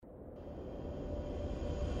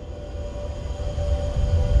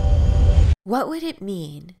What would it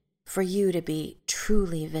mean for you to be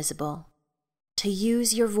truly visible? To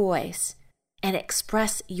use your voice and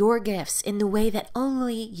express your gifts in the way that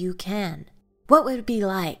only you can? What would it be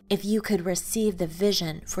like if you could receive the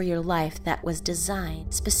vision for your life that was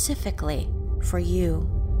designed specifically for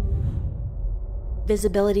you?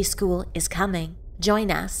 Visibility School is coming.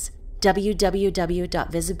 Join us,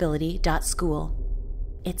 www.visibility.school.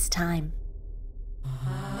 It's time.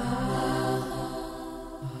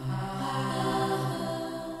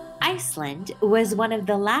 Iceland was one of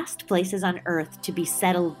the last places on Earth to be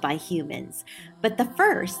settled by humans, but the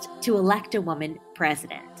first to elect a woman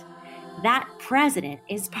president. That president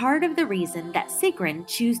is part of the reason that Sigrun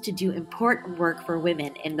chose to do important work for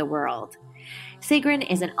women in the world. Sigrun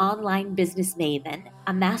is an online business maven,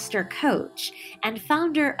 a master coach, and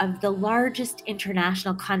founder of the largest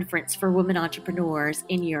international conference for women entrepreneurs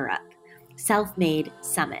in Europe, Self-Made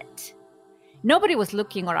Summit. Nobody was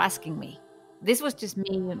looking or asking me. This was just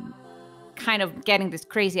me kind of getting this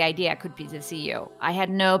crazy idea I could be the CEO. I had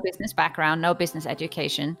no business background, no business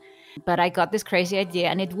education, but I got this crazy idea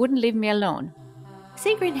and it wouldn't leave me alone.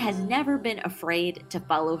 Sigrun has never been afraid to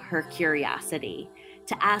follow her curiosity,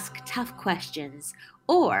 to ask tough questions,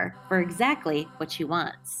 or for exactly what she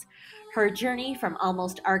wants. Her journey from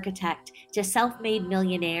almost architect to self-made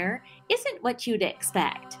millionaire isn't what you'd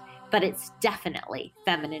expect, but it's definitely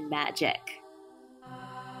feminine magic.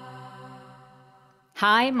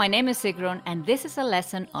 Hi, my name is Sigrun, and this is a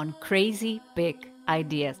lesson on crazy big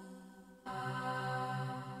ideas.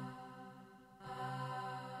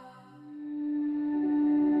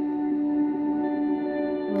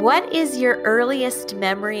 What is your earliest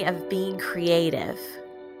memory of being creative?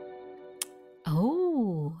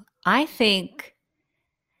 Oh, I think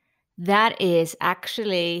that is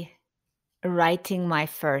actually writing my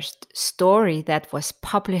first story that was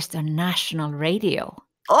published on national radio.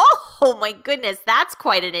 Oh my goodness, that's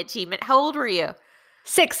quite an achievement. How old were you?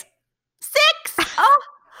 6. 6? Oh,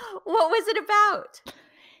 what was it about?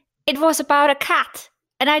 It was about a cat,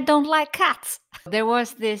 and I don't like cats. There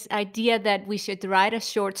was this idea that we should write a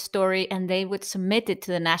short story and they would submit it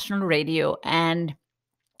to the national radio. And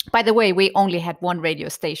by the way, we only had one radio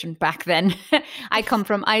station back then. I come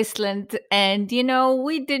from Iceland and,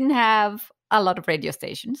 we didn't have a lot of radio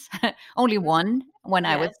stations, only one when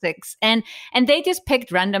I was 6. And they just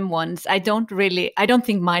picked random ones. I don't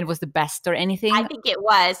think mine was the best or anything. I think it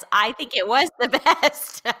was the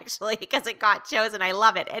best, actually, because it got chosen. I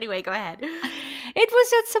love it. Anyway, go ahead. It was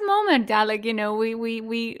just a moment, Alec.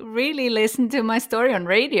 We really listened to my story on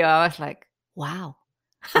radio. I was like, wow,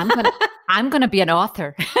 I'm gonna be an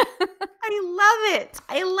author. I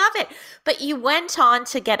love it. But you went on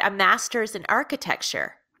to get a master's in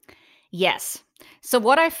architecture. Yes. So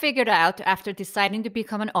what I figured out after deciding to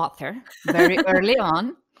become an author very early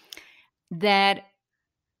on, that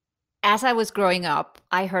as I was growing up,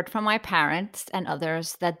 I heard from my parents and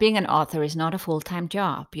others that being an author is not a full-time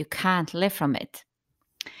job. You can't live from it.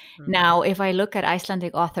 Mm-hmm. Now, if I look at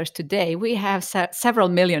Icelandic authors today, we have several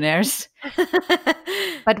millionaires.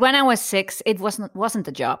 But when I was 6, it wasn't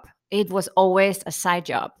a job. It was always a side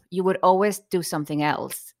job. You would always do something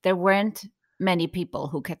else. There weren't many people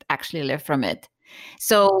who could actually live from it.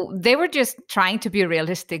 So they were just trying to be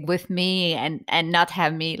realistic with me and not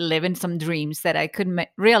have me live in some dreams that I couldn't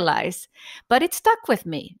realize. But it stuck with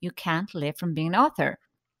me. You can't live from being an author.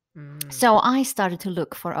 So I started to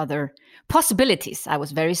look for other possibilities. I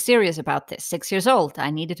was very serious about this. 6 years old.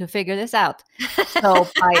 I needed to figure this out. So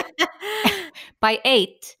by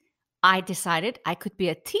 8, I decided I could be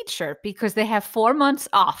a teacher because they have 4 months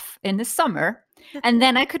off in the summer. And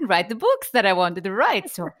then I could write the books that I wanted to write.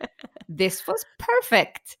 So this was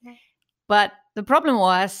perfect. But the problem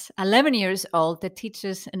was 11 years old, the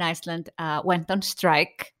teachers in Iceland went on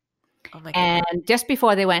strike. Oh my goodness. And just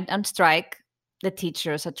before they went on strike, the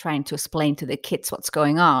teachers are trying to explain to the kids what's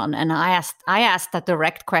going on. And I asked a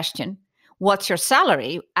direct question, what's your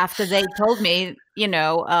salary? After they told me,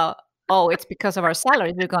 it's because of our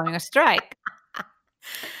salaries, we're going on strike.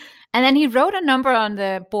 And then he wrote a number on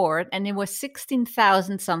the board and it was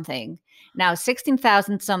 16,000 something. Now,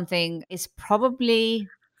 16,000 something is probably,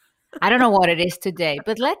 I don't know what it is today,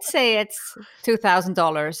 but let's say it's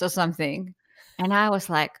 $2,000 or something. And I was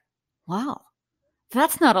like, wow,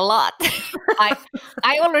 that's not a lot. I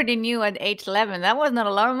already knew at age 11, that was not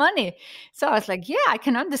a lot of money. So I was like, yeah, I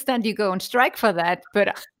can understand you go on strike for that.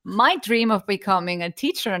 But my dream of becoming a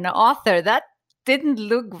teacher and an author, that didn't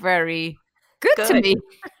look very good to me.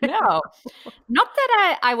 No, not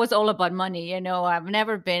that I was all about money. I've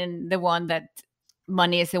never been the one that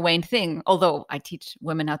money is the main thing, although I teach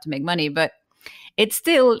women how to make money, but it's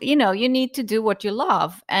still, you need to do what you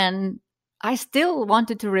love. And I still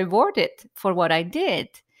wanted to reward it for what I did.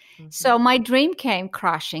 So Mhm. my dream came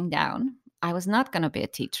crashing down. I was not going to be a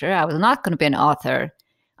teacher. I was not going to be an author.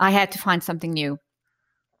 I had to find something new.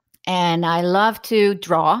 And I love to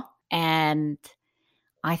draw. And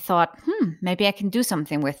I thought, maybe I can do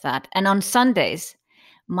something with that. And on Sundays,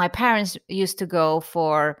 my parents used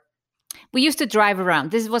to we used to drive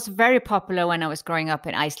around. This was very popular when I was growing up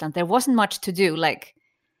in Iceland. There wasn't much to do, like,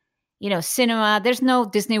 cinema. There's no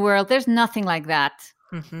Disney World. There's nothing like that.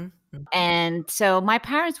 Mhm. And so my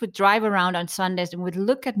parents would drive around on Sundays and would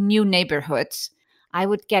look at new neighborhoods. I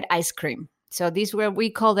would get ice cream. So we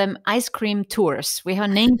call them ice cream tours. We have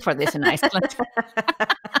a name for this in Iceland.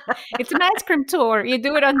 It's an ice cream tour. You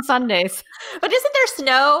do it on Sundays. But isn't there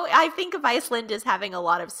snow? I think of Iceland as having a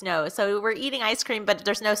lot of snow. So we're eating ice cream, but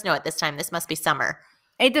there's no snow at this time. This must be summer.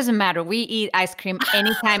 It doesn't matter. We eat ice cream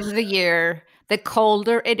any time of the year. The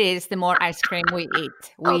colder it is, the more ice cream we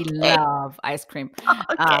eat. We love ice cream.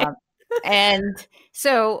 Okay. And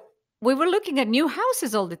so we were looking at new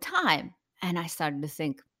houses all the time. And I started to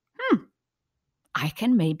think, I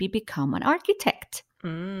can maybe become an architect.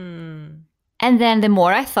 Mm. And then the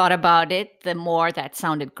more I thought about it, the more that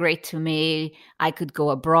sounded great to me. I could go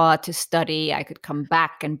abroad to study. I could come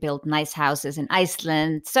back and build nice houses in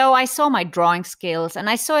Iceland. So I saw my drawing skills, and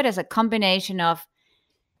I saw it as a combination of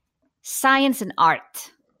science and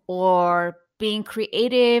art, or being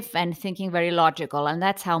creative and thinking very logical. And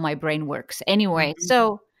that's how my brain works anyway. Mhm.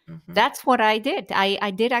 So Mhm. that's what I did.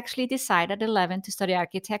 I did actually decide at 11 to study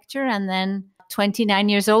architecture. And then 29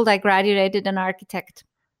 years old, I graduated an architect.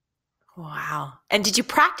 Wow. And did you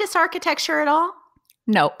practice architecture at all?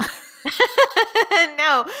 No.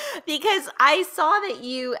 No, because I saw that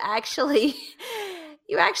you actually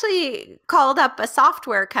called up a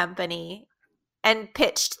software company and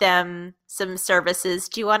pitched them some services.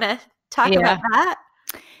 Do you want to talk about that?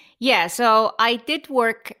 Yeah, so I did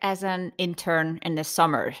work as an intern in the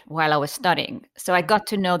summer while I was studying. So I got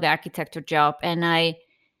to know the architecture job, and I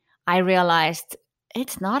realized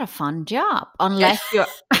it's not a fun job unless you're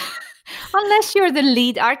unless you're the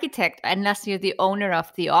lead architect, unless you're the owner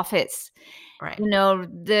of the office. Right.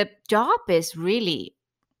 The job is really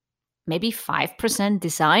maybe 5%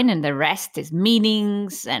 design, and the rest is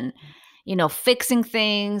meetings and fixing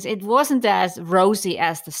things. It wasn't as rosy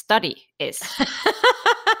as the study is.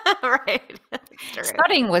 Right.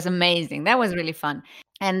 Studying was amazing. That was really fun.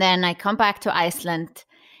 And then I come back to Iceland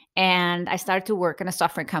and I started to work in a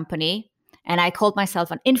software company, and I called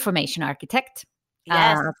myself an information architect.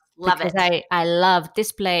 Yes, love it. Because I love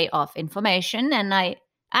display of information, and I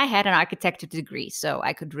had an architecture degree, so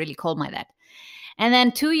I could really call my that. And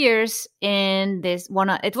then 2 years in this one,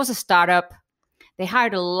 it was a startup. They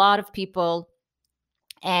hired a lot of people,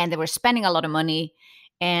 and they were spending a lot of money,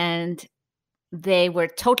 and they were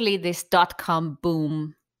totally this .com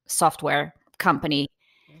boom software company.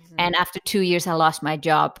 Mm-hmm. And after 2 years, I lost my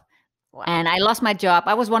job. Wow. And I lost my job.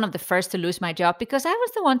 I was one of the first to lose my job because I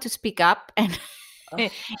was the one to speak up and,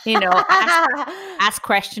 ask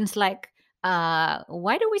questions like,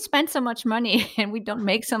 why do we spend so much money and we don't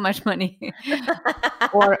make so much money?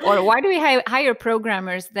 or why do we hire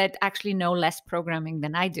programmers that actually know less programming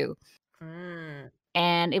than I do?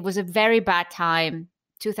 And it was a very bad time,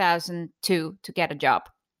 2002, to get a job.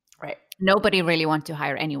 Right. Nobody really wanted to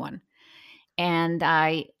hire anyone. And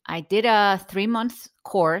I did a 3-month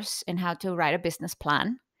course in how to write a business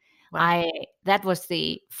plan. Wow. That was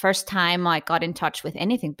the first time I got in touch with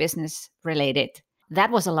anything business related.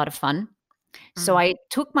 That was a lot of fun. So I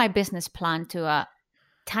took my business plan to a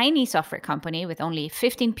tiny software company with only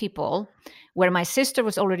 15 people, where my sister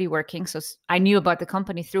was already working. So I knew about the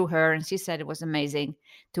company through her, and she said it was amazing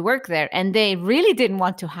to work there. And they really didn't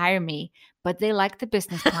want to hire me, but they liked the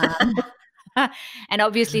business plan. And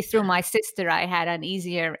obviously through my sister, I had an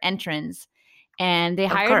easier entrance, and they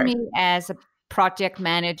hired me as a project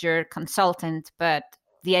manager consultant. But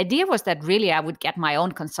the idea was that really I would get my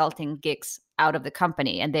own consulting gigs out of the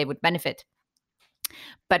company and they would benefit.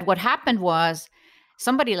 But what happened was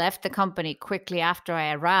somebody left the company quickly after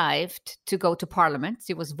I arrived to go to Parliament.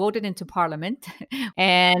 She was voted into Parliament,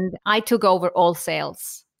 and I took over all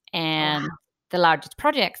sales and the largest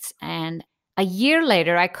projects. And a year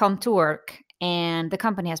later, I come to work and the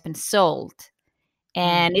company has been sold.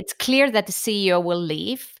 And it's clear that the CEO will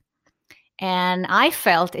leave. And I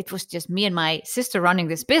felt it was just me and my sister running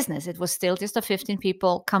this business. It was still just a 15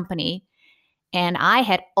 people company. And I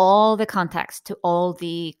had all the contacts to all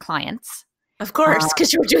the clients. Of course,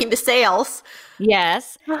 because you were doing the sales.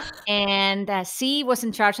 Yes. And C was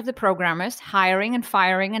in charge of the programmers, hiring and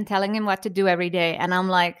firing and telling him what to do every day. And I'm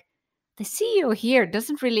like, the CEO here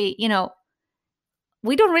doesn't really,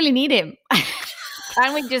 we don't really need him.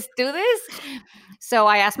 Can we just do this? So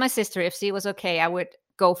I asked my sister if she was okay, I would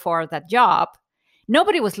go for that job.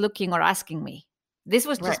 Nobody was looking or asking me. This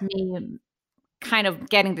was just me kind of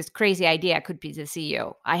getting this crazy idea I could be the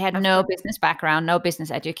CEO. I had no business background, no business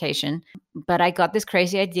education, but I got this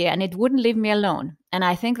crazy idea and it wouldn't leave me alone. And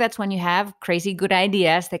I think that's when you have crazy good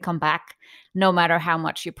ideas, they come back no matter how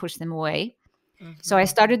much you push them away. Mm-hmm. So I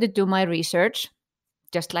started to do my research,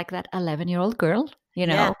 just like that 11-year-old girl,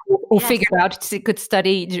 who figured out she could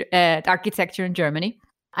study architecture in Germany.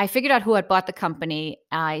 I figured out who had bought the company.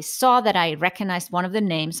 I saw that I recognized one of the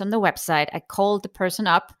names on the website. I called the person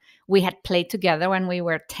up. We had played together when we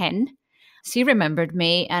were 10. She remembered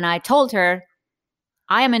me and I told her,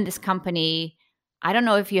 I am in this company. I don't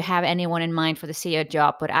know if you have anyone in mind for the CEO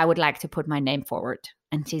job, but I would like to put my name forward.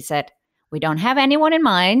 And she said, we don't have anyone in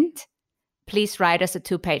mind. Please write us a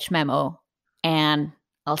 2-page memo and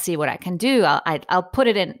I'll see what I can do. I'll put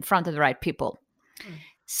it in front of the right people.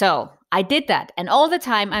 So I did that. And all the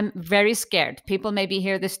time, I'm very scared. People maybe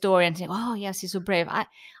hear the story and say, oh, yes, he's so brave.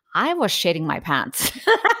 I was shitting my pants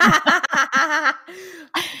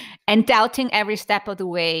and doubting every step of the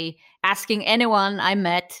way, asking anyone I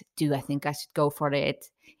met, do I think I should go for it?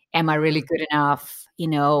 Am I really good enough?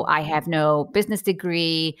 I have no business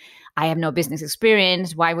degree. I have no business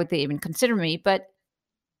experience. Why would they even consider me? But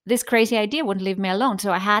this crazy idea wouldn't leave me alone.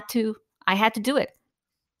 So I had to do it.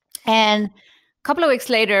 And a couple of weeks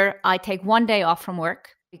later, I take one day off from work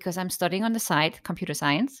because I'm studying on the side, computer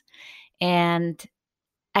science. And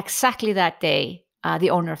exactly that day, the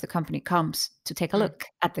owner of the company comes to take a look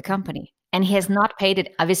at the company. And he has not paid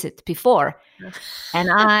it a visit before. And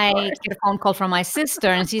I get a phone call from my sister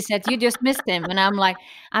and she said, you just missed him. And I'm like,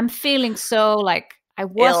 I'm feeling so like I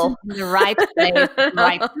wasn't in the right place at the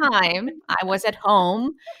right time. I was at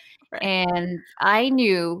home and I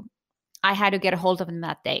knew I had to get a hold of him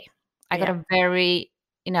that day. I got a very,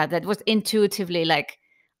 that was intuitively like,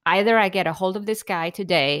 either I get a hold of this guy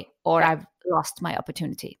today or I've lost my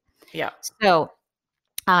opportunity. Yeah. So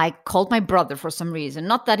I called my brother for some reason.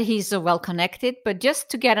 Not that he's so well connected, but just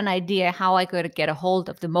to get an idea how I could get a hold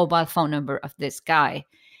of the mobile phone number of this guy.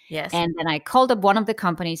 Yes. And then I called up one of the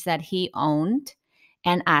companies that he owned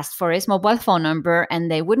and asked for his mobile phone number,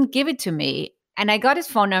 and they wouldn't give it to me. And I got his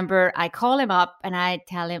phone number. I call him up and I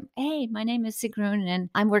tell him, hey, my name is Sigrun and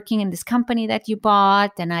I'm working in this company that you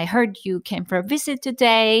bought. And I heard you came for a visit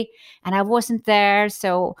today and I wasn't there.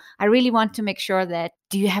 So I really want to make sure that,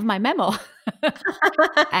 do you have my memo?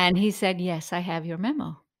 And he said, yes, I have your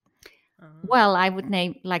memo. Well, I would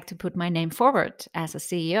like to put my name forward as a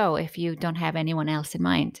CEO if you don't have anyone else in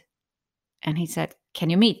mind. And he said, can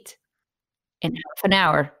you meet in half an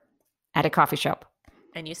hour at a coffee shop?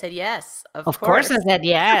 And you said yes, of course. I said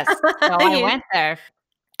yes. So I went there.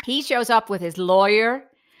 He shows up with his lawyer.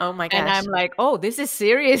 Oh my gosh. And I'm like, oh, this is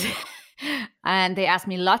serious. And they asked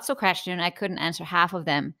me lots of questions. I couldn't answer half of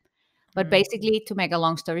them. But basically, to make a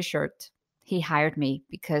long story short, he hired me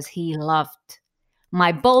because he loved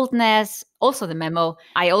my boldness. Also the memo.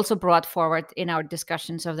 I also brought forward in our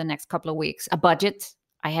discussions of the next couple of weeks a budget.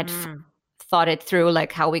 I had thought it through,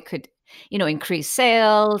 like how we could, increase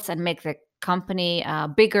sales and make the company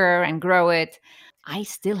bigger and grow it. I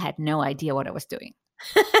still had no idea what I was doing.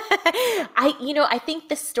 I think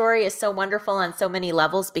this story is so wonderful on so many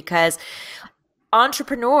levels because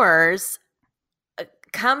entrepreneurs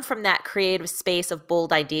come from that creative space of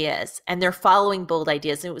bold ideas and they're following bold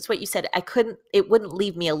ideas. And it was what you said, it wouldn't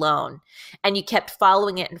leave me alone. And you kept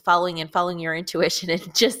following it and following your intuition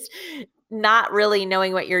and just not really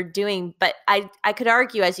knowing what you're doing. But I could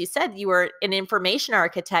argue, as you said, you were an information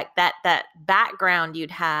architect, that background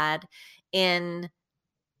you'd had in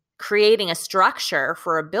creating a structure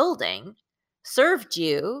for a building served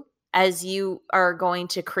you as you are going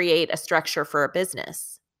to create a structure for a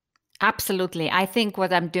business. Absolutely. I think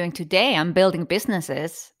what I'm doing today, I'm building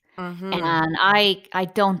businesses. And I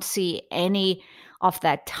don't see any of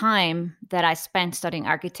that time that I spent studying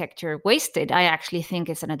architecture wasted. I actually think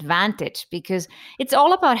it's an advantage because it's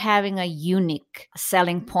all about having a unique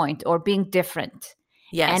selling point or being different.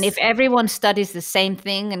 Yes. And if everyone studies the same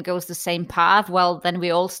thing and goes the same path, well, then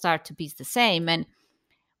we all start to be the same. And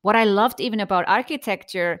what I loved even about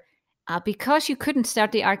architecture, because you couldn't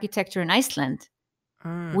study architecture in Iceland,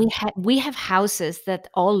 we have houses that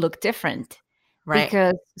all look different. Right.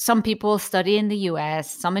 Because some people study in the US,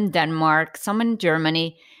 some in Denmark, some in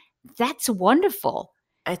Germany. That's wonderful.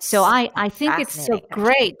 So I think it's so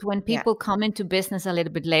great when people come into business a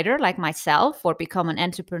little bit later, like myself, or become an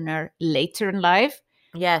entrepreneur later in life.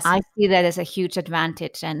 Yes. I see that as a huge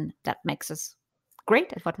advantage, and that makes us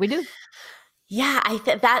great at what we do. Yeah, I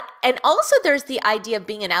think that, and also there's the idea of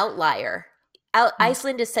being an outlier.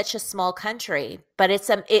 Iceland is such a small country, but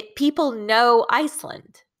people know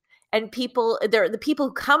Iceland, and the people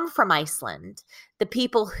who come from Iceland, the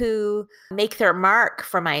people who make their mark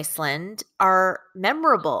from Iceland are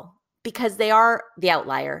memorable because they are the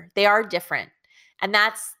outlier. They are different, and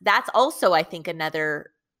that's also, I think,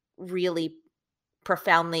 another really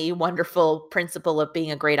profoundly wonderful principle of being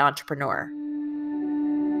a great entrepreneur.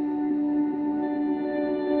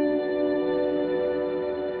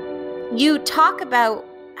 You talk about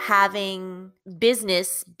having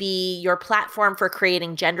business be your platform for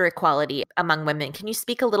creating gender equality among women. Can you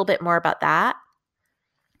speak a little bit more about that?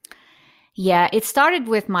 Yeah, it started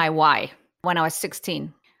with my why when I was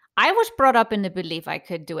 16. I was brought up in the belief I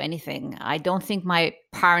could do anything. I don't think my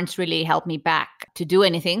parents really helped me back to do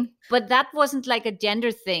anything, but that wasn't like a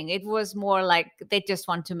gender thing. It was more like they just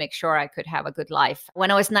want to make sure I could have a good life.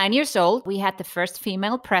 When I was 9 years old, we had the first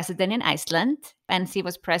female president in Iceland, and she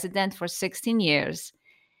was president for 16 years.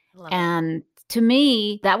 And to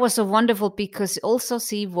me, that was so wonderful because also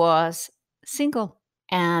she was single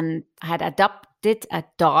and had adopted a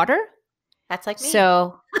daughter. That's like me.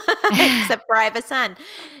 So, except for I have a son.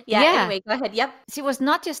 Yeah. Anyway, go ahead. Yep. She was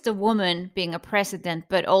not just a woman being a president,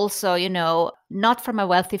 but also, not from a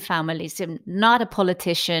wealthy family, so not a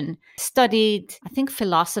politician, studied, I think,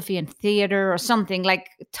 philosophy and theater or something, like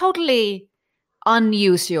totally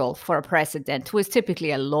unusual for a president who is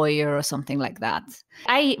typically a lawyer or something like that.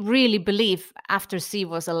 I really believe after she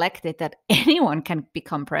was elected that anyone can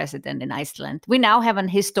become president in Iceland. We now have an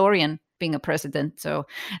historian being a president, so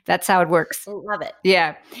that's how it works. I love it.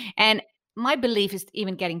 Yeah. And my belief is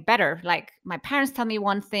even getting better. Like my parents tell me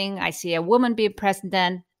one thing, I see a woman be a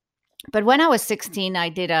president. But when I was 16, I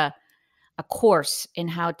did a course in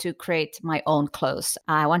how to create my own clothes.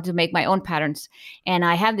 I wanted to make my own patterns. And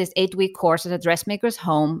I have this 8-week course at a dressmaker's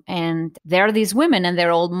home. And there are these women, and they're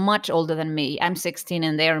all much older than me. I'm 16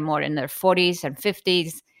 and they're more in their 40s and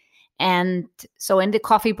 50s. And so in the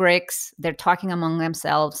coffee breaks, they're talking among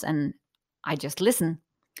themselves, and I just listen.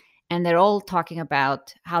 And they're all talking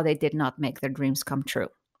about how they did not make their dreams come true.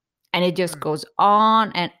 And it just goes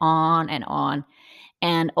on and on and on.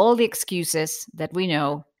 And all the excuses that we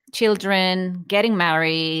know, children, getting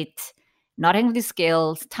married, not having the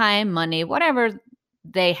skills, time, money, whatever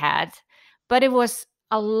they had. But it was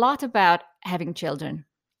a lot about having children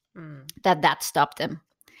that stopped them.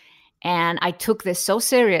 And I took this so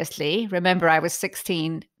seriously. Remember, I was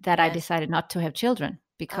 16 that I decided not to have children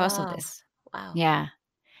because of this. Wow. Yeah.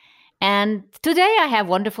 And today I have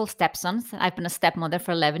wonderful stepsons. I've been a stepmother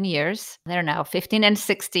for 11 years. They're now 15 and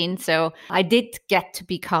 16. So I did get to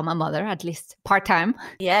become a mother, at least part-time.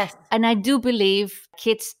 Yes. And I do believe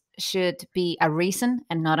kids should be a reason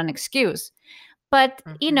and not an excuse. But,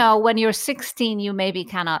 when you're 16, you maybe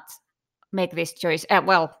cannot make this choice.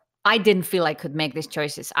 I didn't feel I could make these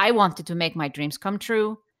choices. I wanted to make my dreams come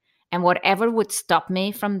true. And whatever would stop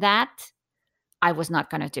me from that, I was not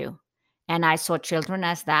going to do. And I saw children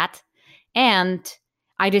as that. And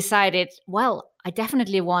I decided, I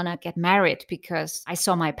definitely want to get married because I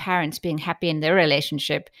saw my parents being happy in their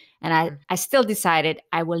relationship. And I still decided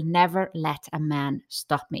I will never let a man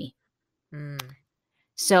stop me.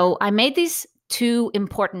 So I made these 2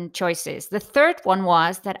 important choices. The third one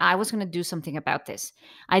was that I was going to do something about this.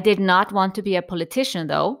 I did not want to be a politician,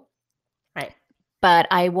 though. Right. But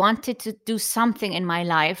I wanted to do something in my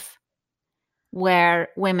life where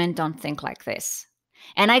women don't think like this.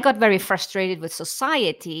 And I got very frustrated with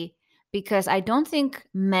society because I don't think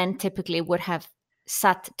men typically would have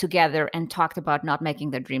sat together and talked about not making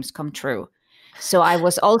their dreams come true. So I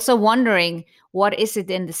was also wondering, what is it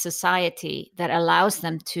in the society that allows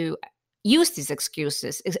them to use these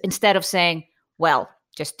excuses instead of saying,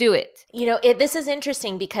 just do it? This is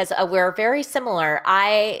interesting because we're very similar.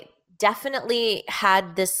 I definitely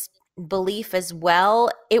had this belief as well.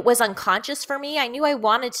 It was unconscious for me. I knew I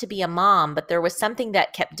wanted to be a mom, but there was something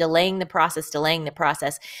that kept delaying the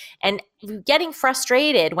process. And getting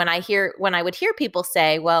frustrated when I would hear people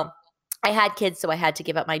say, I had kids, so I had to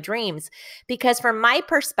give up my dreams. Because from my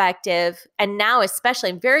perspective, and now especially,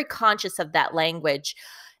 I'm very conscious of that language.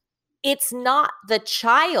 It's not the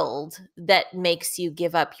child that makes you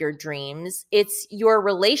give up your dreams. It's your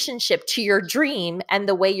relationship to your dream and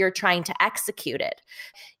the way you're trying to execute it.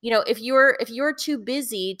 If you're too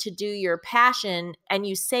busy to do your passion and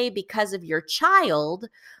you say because of your child,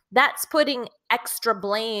 that's putting extra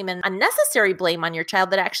blame and unnecessary blame on your child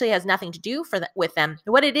that actually has nothing to do with them.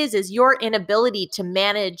 What it is your inability to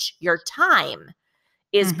manage your time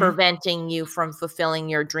is preventing you from fulfilling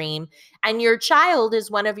your dream. And your child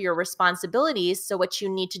is one of your responsibilities. So what you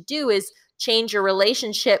need to do is change your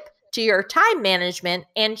relationship to your time management,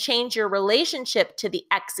 and change your relationship to the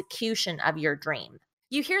execution of your dream.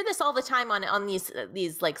 You hear this all the time on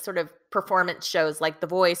these like sort of performance shows like The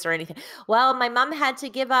Voice or anything. Well, my mom had to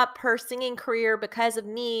give up her singing career because of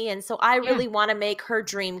me, and so I really want to make her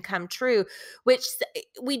dream come true, which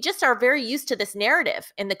we just are very used to this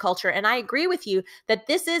narrative in the culture. And I agree with you that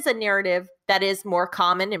this is a narrative that is more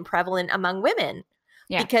common and prevalent among women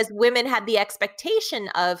because women had the expectation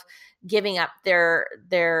of giving up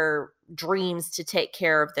their dreams to take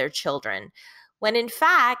care of their children, when in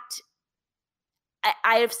fact,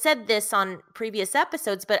 I have said this on previous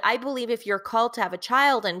episodes, but I believe if you're called to have a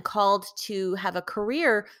child and called to have a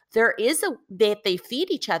career, that they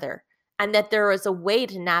feed each other and that there is a way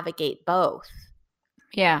to navigate both.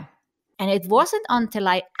 Yeah. And it wasn't until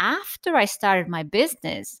after I started my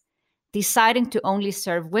business, deciding to only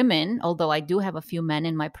serve women, although I do have a few men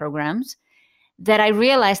in my programs, that I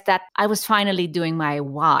realized that I was finally doing my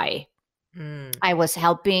why. I was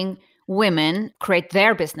helping women create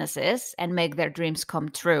their businesses and make their dreams come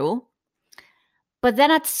true. But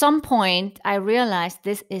then at some point, I realized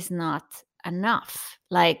this is not enough.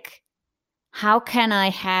 Like, how can I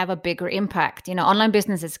have a bigger impact? Online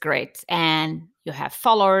business is great. And you have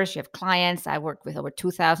followers, you have clients. I worked with over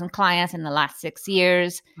 2,000 clients in the last 6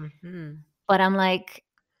 years. But I'm like,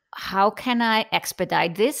 how can I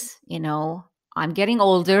expedite this? I'm getting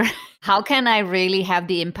older. How can I really have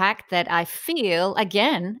the impact that I feel?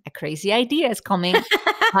 Again, a crazy idea is coming.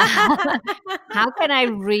 How can I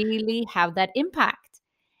really have that impact?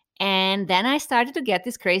 And then I started to get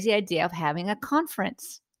this crazy idea of having a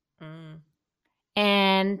conference.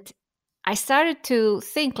 And I started to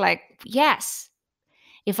think like, yes,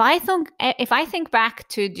 if I think back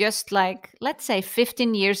to just like, let's say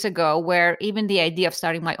 15 years ago, where even the idea of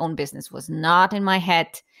starting my own business was not in my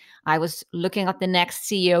head. I was looking at the next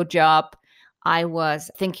CEO job. I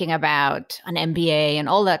was thinking about an MBA and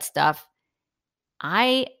all that stuff.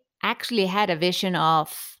 I actually had a vision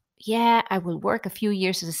of, I will work a few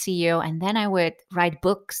years as a CEO and then I would write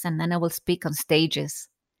books and then I will speak on stages.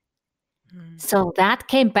 So that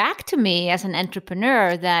came back to me as an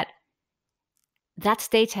entrepreneur that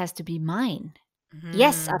stage has to be mine.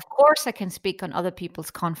 Yes, of course I can speak on other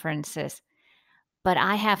people's conferences. But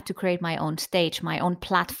I have to create my own stage, my own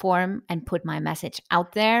platform, and put my message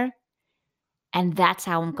out there. And that's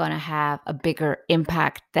how I'm going to have a bigger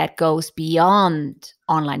impact that goes beyond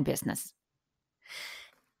online business.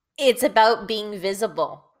 It's about being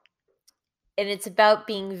visible. And it's about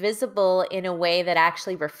being visible in a way that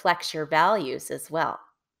actually reflects your values as well.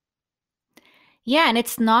 Yeah, and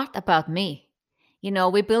it's not about me.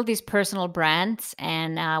 We build these personal brands,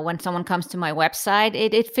 and when someone comes to my website,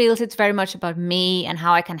 it feels it's very much about me and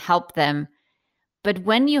how I can help them. But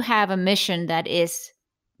when you have a mission that is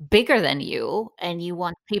bigger than you and you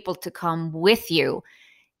want people to come with you,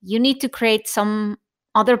 you need to create some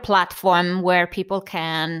other platform where people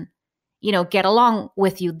can, get along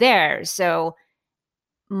with you there. So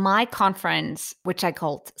my conference, which I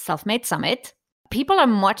called Self-Made Summit, people are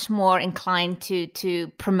much more inclined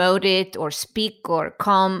to promote it or speak or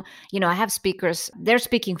come. I have speakers, they're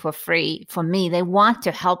speaking for free for me. They want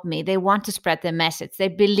to help me. They want to spread the message. They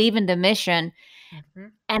believe in the mission.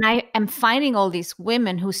 And I am finding all these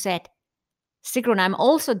women who said, Sigrun, I'm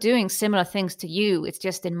also doing similar things to you. It's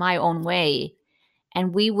just in my own way.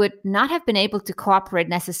 And we would not have been able to cooperate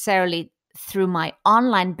necessarily through my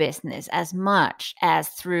online business as much as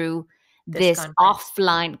through this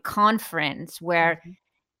offline conference where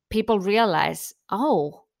people realize,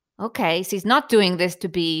 oh, okay, she's not doing this to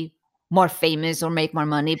be more famous or make more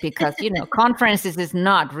money because, conferences is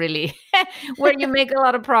not really where you make a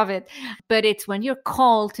lot of profit, but it's when you're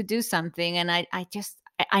called to do something and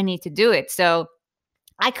I need to do it. So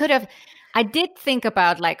I did think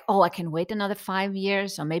about like, I can wait another 5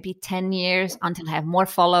 years or maybe 10 years until I have more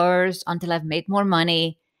followers, until I've made more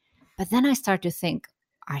money. But then I start to think,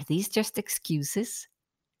 are these just excuses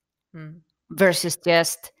versus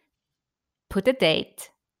just put a date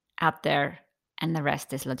out there and the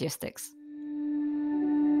rest is logistics?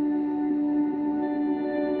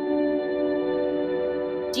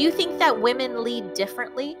 Do you think that women lead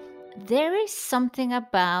differently? There is something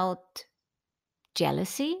about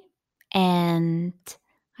jealousy, and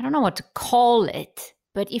I don't know what to call it,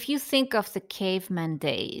 but if you think of the caveman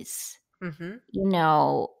days,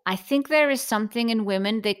 I think there is something in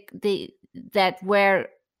women that where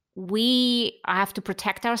we have to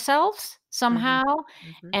protect ourselves somehow,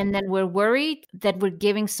 and then we're worried that we're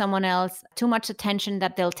giving someone else too much attention,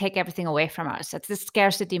 that they'll take everything away from us. That's the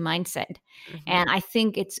scarcity mindset. And I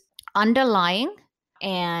think it's underlying,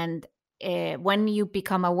 and when you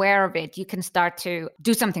become aware of it, you can start to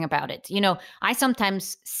do something about it. I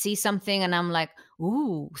sometimes see something and I'm like,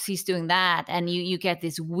 ooh, she's doing that. And you get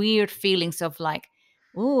these weird feelings of like,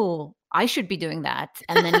 ooh, I should be doing that.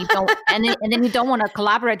 And then you don't, and then you don't want to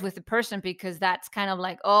collaborate with the person because that's kind of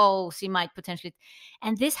like, oh, she might potentially.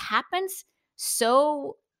 And this happens.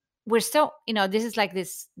 So we're so, this is like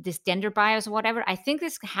this gender bias or whatever. I think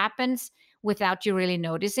this happens without you really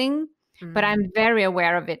noticing. But I'm very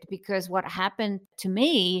aware of it because what happened to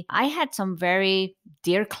me, I had some very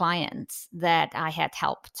dear clients that I had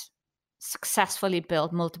helped successfully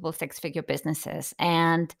build multiple six-figure businesses.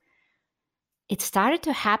 And it started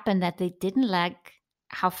to happen that they didn't like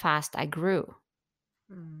how fast I grew.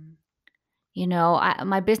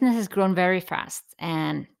 My business has grown very fast.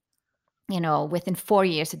 And, within 4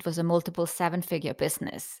 years, it was a multiple seven-figure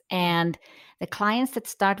business. And the clients that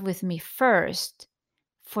start with me first,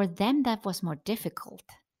 for them, that was more difficult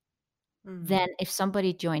than if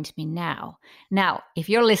somebody joined me now. Now, if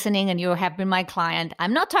you're listening and you have been my client,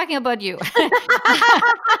 I'm not talking about you. But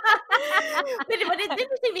it's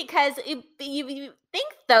interesting because you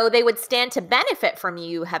think, though, they would stand to benefit from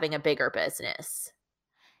you having a bigger business.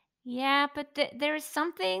 Yeah, but there is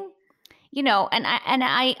something, and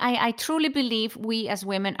I truly believe we as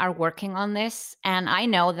women are working on this. And I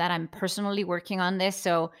know that I'm personally working on this.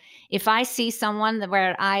 So if I see someone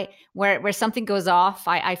where something goes off,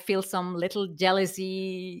 I feel some little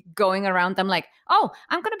jealousy going around. I'm like, oh,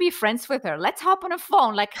 I'm going to be friends with her. Let's hop on a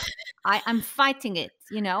phone. Like I'm fighting it,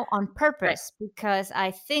 on purpose, because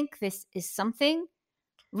I think this is something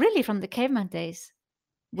really from the caveman days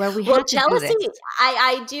where we had to jealousy, do this.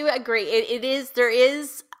 I do agree. There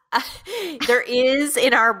is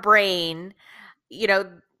in our brain,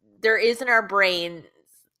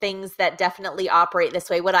 things that definitely operate this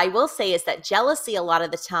way. What I will say is that jealousy a lot of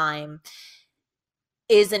the time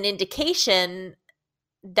is an indication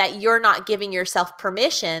that you're not giving yourself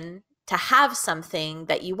permission to have something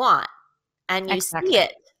that you want. And you see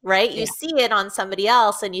it, right? Yeah. You see it on somebody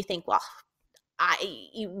else and you think, well,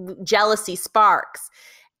 jealousy sparks.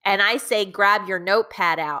 And I say, grab your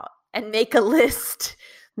notepad out and make a list.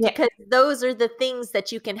 Because those are the things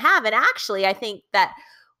that you can have. And actually, I think that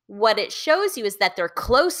what it shows you is that they're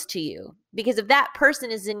close to you. Because if that person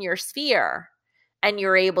is in your sphere and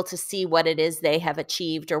you're able to see what it is they have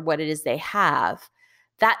achieved or what it is they have,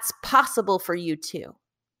 that's possible for you too.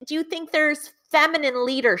 Do you think there's feminine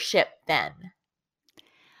leadership then?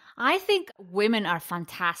 I think women are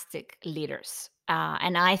fantastic leaders.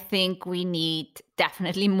 And I think we need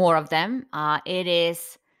definitely more of them. It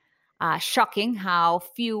is shocking how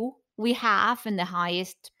few we have in the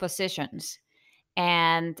highest positions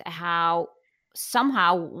and how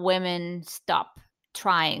somehow women stop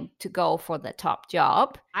trying to go for the top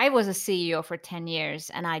job. I was a CEO for 10 years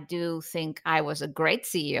and I do think I was a great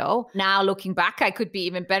CEO. Now looking back, I could be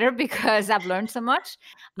even better because I've learned so much.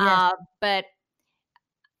 Yes. But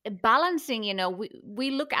balancing,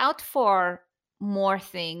 we look out for more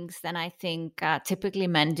things than I think typically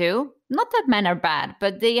men do. Not that men are bad,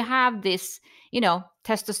 but they have this,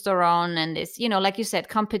 testosterone and this, like you said,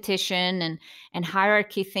 competition and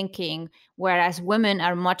hierarchy thinking, whereas women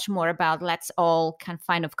are much more about let's all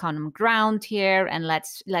find a common ground here and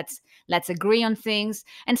let's agree on things.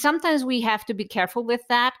 And sometimes we have to be careful with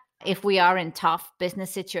that. If we are in tough business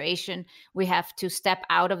situation, we have to step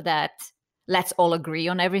out of that let's all agree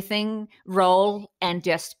on everything role and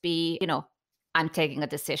just be, I'm taking a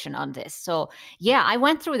decision on this. So yeah, I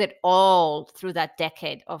went through it all through that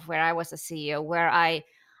decade of where I was a CEO, where I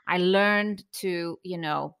learned to,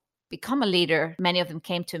 become a leader. Many of them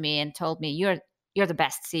came to me and told me, you're the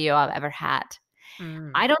best CEO I've ever had.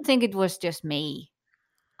 I don't think it was just me.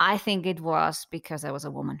 I think it was because I was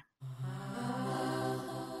a woman.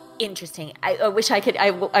 Interesting. I wish I could.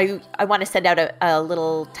 I want to send out a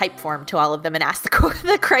little type form to all of them and ask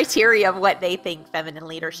the criteria of what they think feminine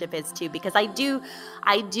leadership is too, because I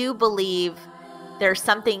do believe there's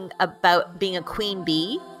something about being a queen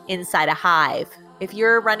bee inside a hive. If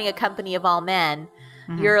you're running a company of all men,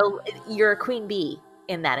 you're a queen bee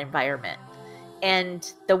in that environment,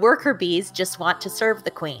 and the worker bees just want to serve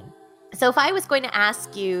the queen. So if I was going to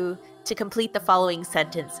ask you to complete the following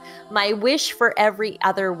sentence, my wish for every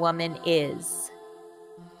other woman is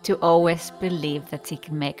to always believe that she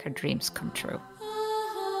can make her dreams come true.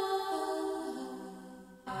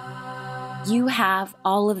 You have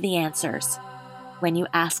all of the answers when you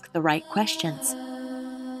ask the right questions.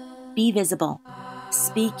 Be visible.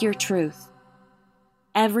 Speak your truth.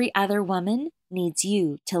 Every other woman needs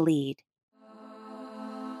you to lead.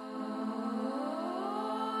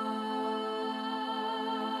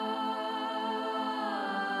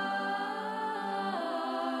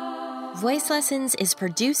 Voice Lessons is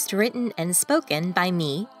produced, written, and spoken by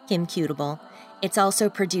me, Kim Cutable. It's also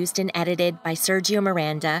produced and edited by Sergio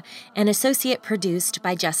Miranda and associate produced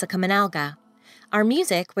by Jessica Manalga. Our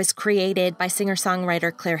music was created by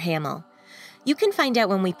singer-songwriter Claire Hamill. You can find out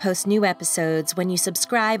when we post new episodes when you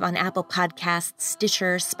subscribe on Apple Podcasts,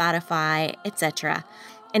 Stitcher, Spotify, etc.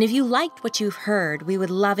 And if you liked what you've heard, we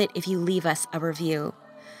would love it if you leave us a review.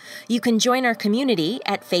 You can join our community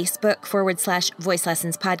at Facebook.com/Voice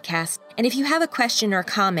Lessons Podcast. And if you have a question or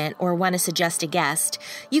comment or want to suggest a guest,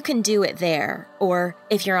 you can do it there. Or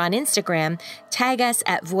if you're on Instagram, tag us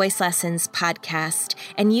at Voice Lessons Podcast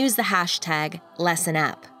and use the hashtag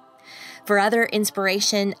 #LessonUp. For other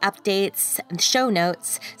inspiration, updates, and show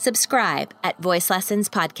notes, subscribe at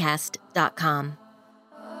voicelessonspodcast.com.